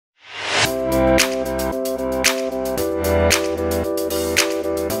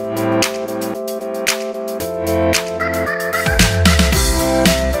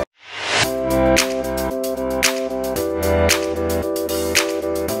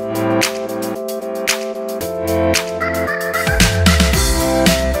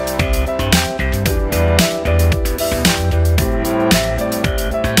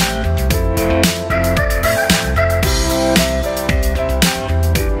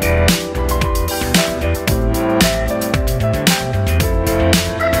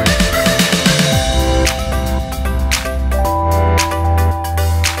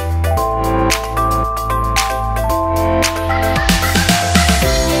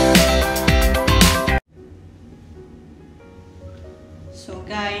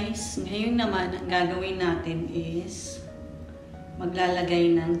guys, ngayon naman ang gagawin natin is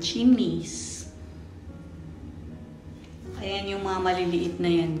maglalagay ng chimneys. Ayan yung mga maliliit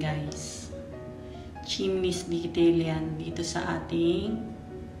na yan guys. Chimneys detail yan dito sa ating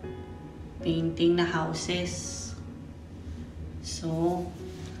painting na houses. So,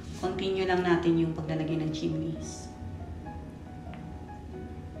 continue lang natin yung paglalagay ng chimneys.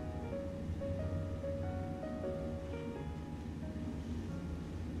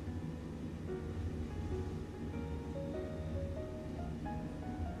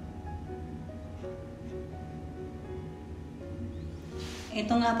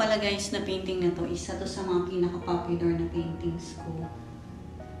 Ito nga pala guys na painting na to, isa to sa mga pinaka-popular na paintings ko.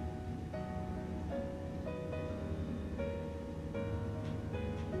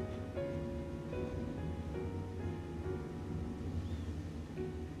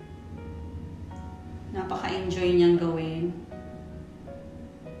 Napaka-enjoy niyang gawin.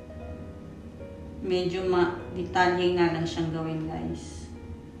 Medyo detalye nga lang siyang gawin guys.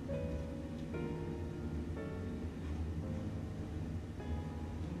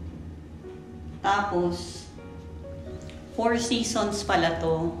 Tapos, 4 seasons pala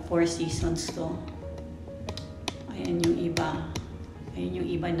to. 4 seasons to. Ayan yung iba. Ayan yung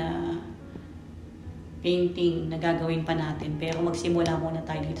iba na painting na gagawin pa natin. Pero magsimula muna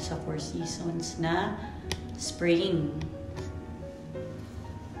tayo dito sa 4 seasons na spring.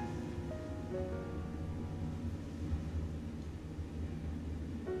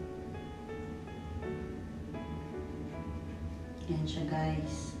 Ayan siya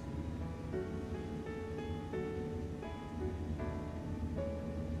guys.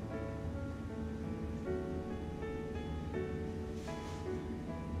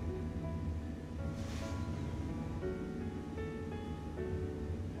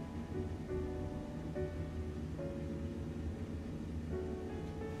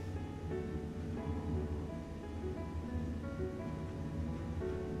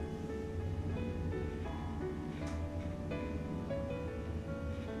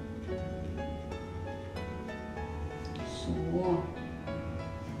 So,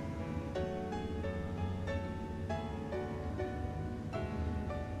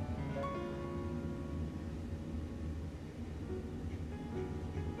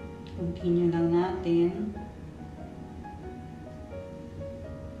 continue lang natin.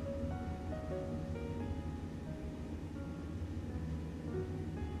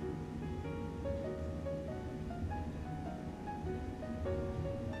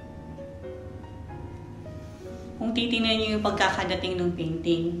 Kung titingnan niyo yung pagkakadating ng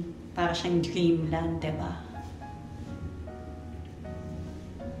painting, para siyang dreamland, diba?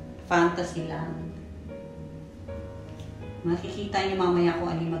 Fantasyland. Makikita niyo mamaya kung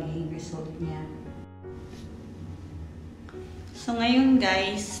ano yung magiging result niya. So ngayon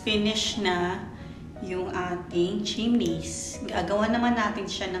guys, finish na yung ating chimneys. Gagawa naman natin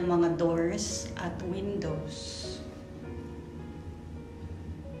siya ng mga doors at windows.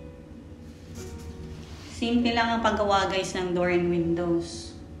 Simple lang ang paggawa guys ng door and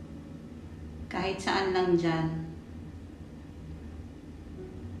windows. Kahit saan lang dyan.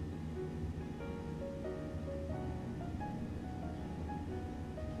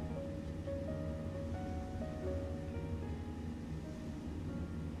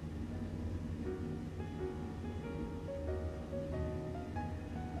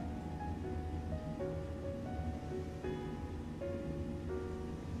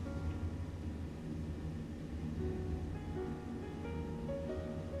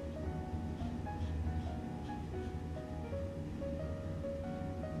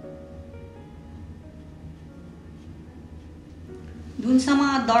 Dun sa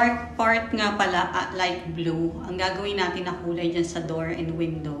mga dark part nga pala, light blue, ang gagawin natin na kulay dyan sa door and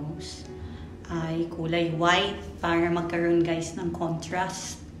windows ay kulay white para magkaroon guys ng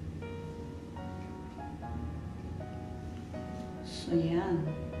contrast. So yan.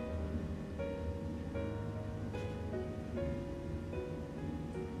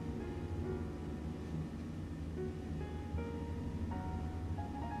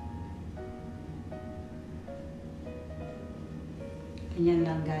 Ganyan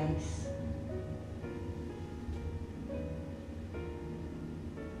lang guys.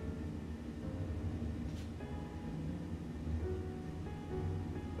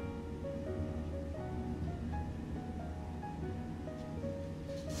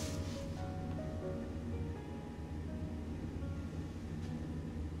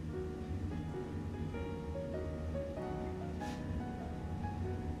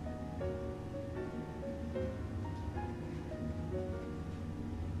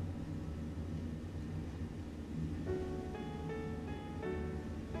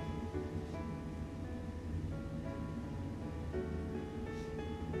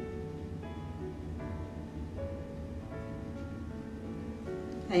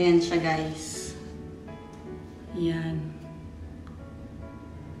 Ayan siya, guys. Ayan.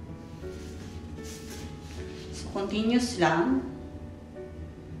 So, continuous lang.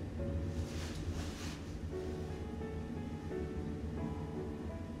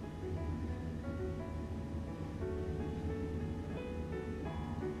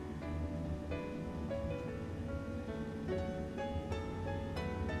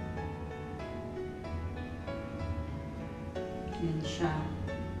 Ayan siya.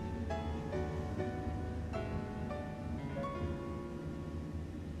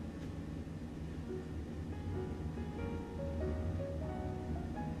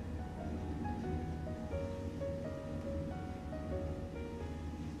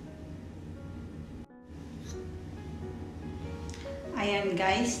 Ayan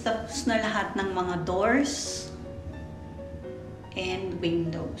guys, tapos na lahat ng mga doors and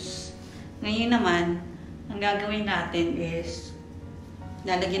windows. Ngayon naman, ang gagawin natin is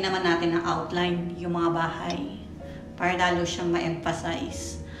lalagyan naman natin ng outline yung mga bahay para lalo siyang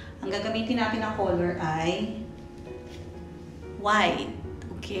ma-emphasize. Ang gagamitin natin na color ay white.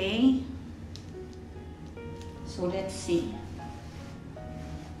 Okay? So, let's see.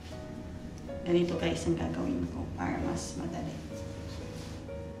 Ganito guys ang gagawin ko para mas madali.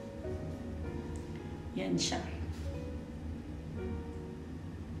 Yan siya.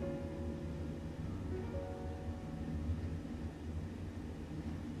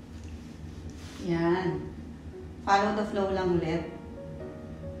 Yan. Follow the flow lang ulit.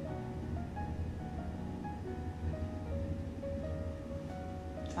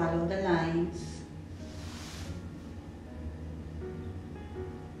 Follow the lines.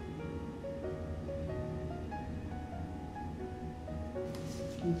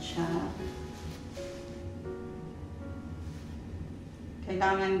 Yan siya.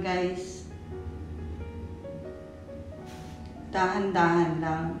 Kailangan guys, dahan-dahan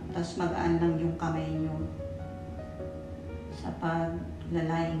lang, tapos magaan lang yung kamay nyo sa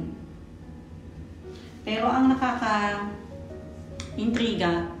paglaline. Pero ang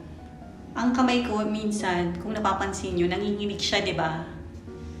nakaka-intriga, ang kamay ko minsan, kung napapansin nyo, nanginginig siya, di ba?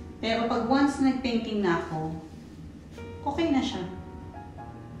 Pero pag once nag-painting na ako, okay na siya.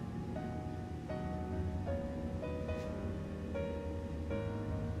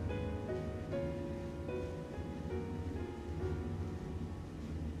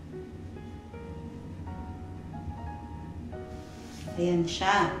 Ayan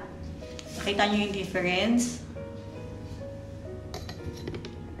siya. Nakita nyo yung difference?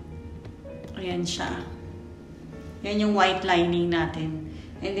 Ayan siya. Yan yung white lining natin.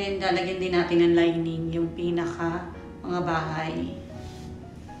 And then, lalagyan din natin ng lining yung pinaka mga bahay.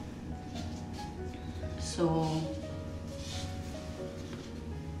 So,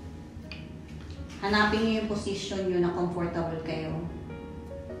 hanapin nyo yung position nyo na comfortable kayo.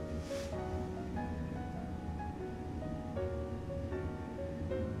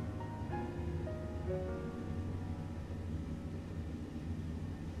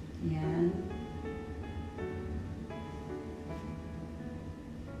 Yan.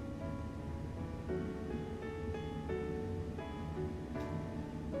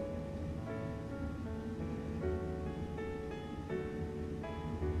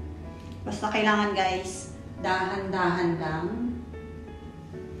 Basta kailangan guys, dahan-dahan lang.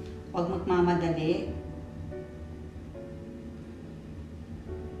 Huwag magmamadali.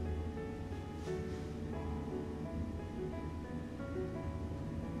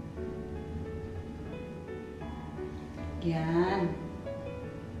 Yan.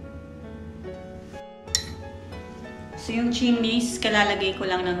 So, yung chimneys, kalalagay ko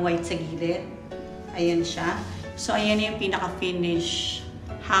lang ng white sa gilid. Ayan siya. So, ayan yung pinaka-finish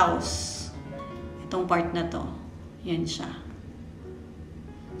house. Itong part na to. Yan siya.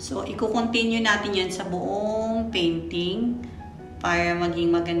 So, i-continue natin yan sa buong painting para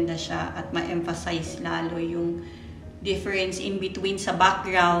maging maganda siya at ma-emphasize lalo yung difference in between sa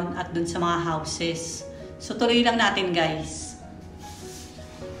background at dun sa mga houses. So, tuloy lang natin, guys.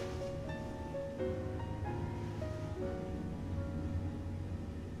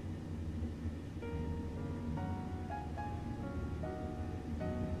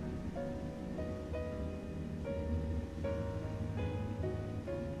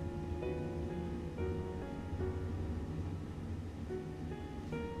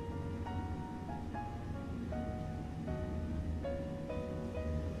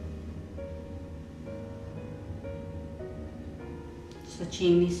 So,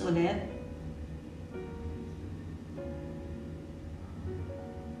 chimneys ulit.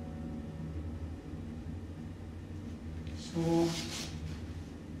 So,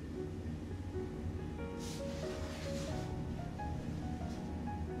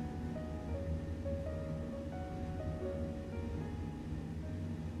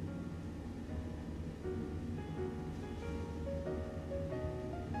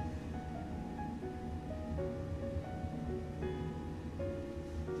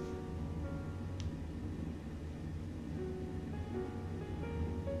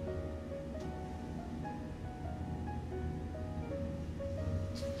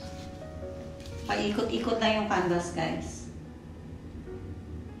 Paikot-ikot lang yung canvas, guys.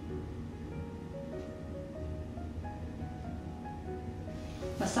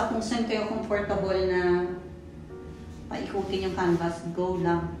 Basta kung saan kayo comfortable na paikutin yung canvas, go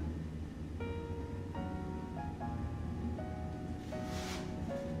lang.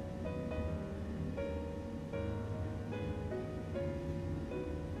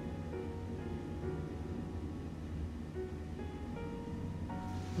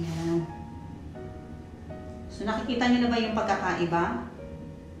 Yan. So, nakikita niyo na ba yung pagkakaiba?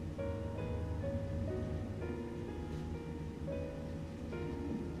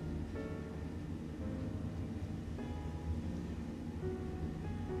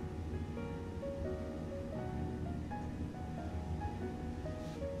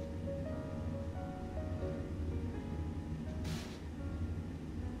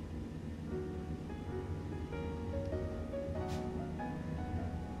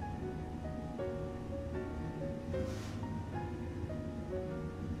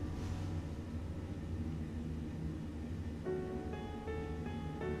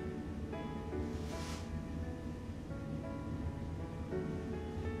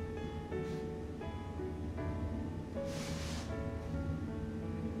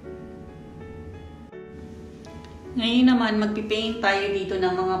 Ngayon naman, magpipaint tayo dito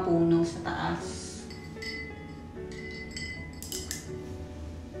ng mga puno sa taas.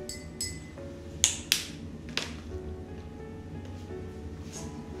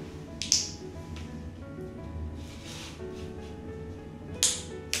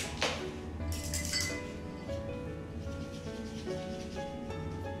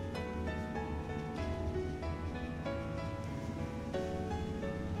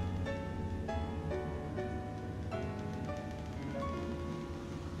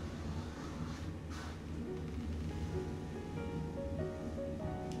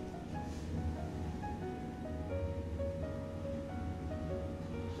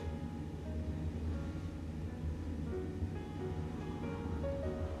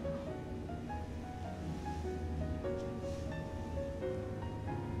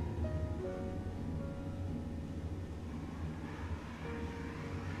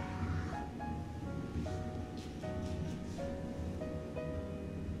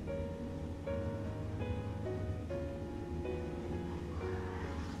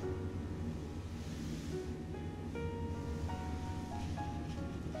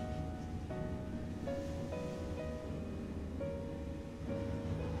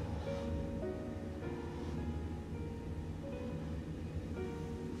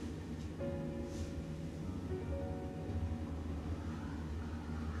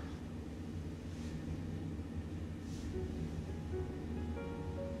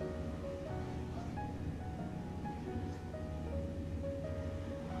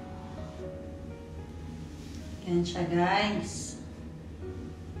 Yan siya, guys.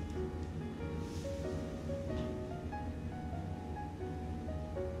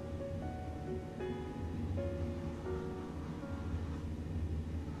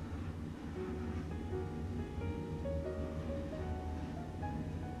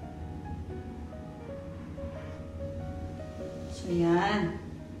 So, yan.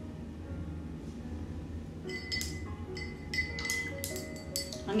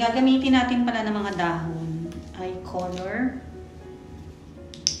 Ang gagamitin natin pala ng mga dahon ay color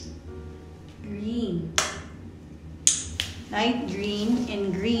green, light green and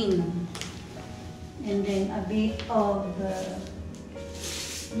green, and then a bit of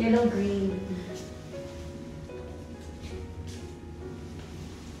yellow green.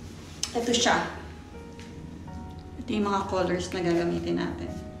 Ito siya. Ito yung mga colors na gagamitin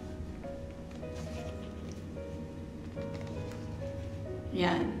natin.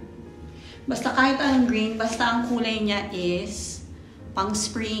 Yan. Basta kahit anong green, basta ang kulay niya is pang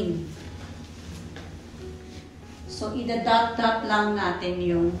spring. So, ida-dot-dot lang natin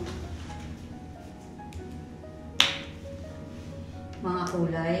yung mga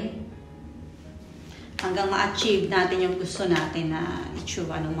kulay hanggang ma-achieve natin yung gusto natin na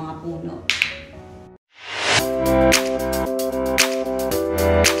itsura ng mga puno.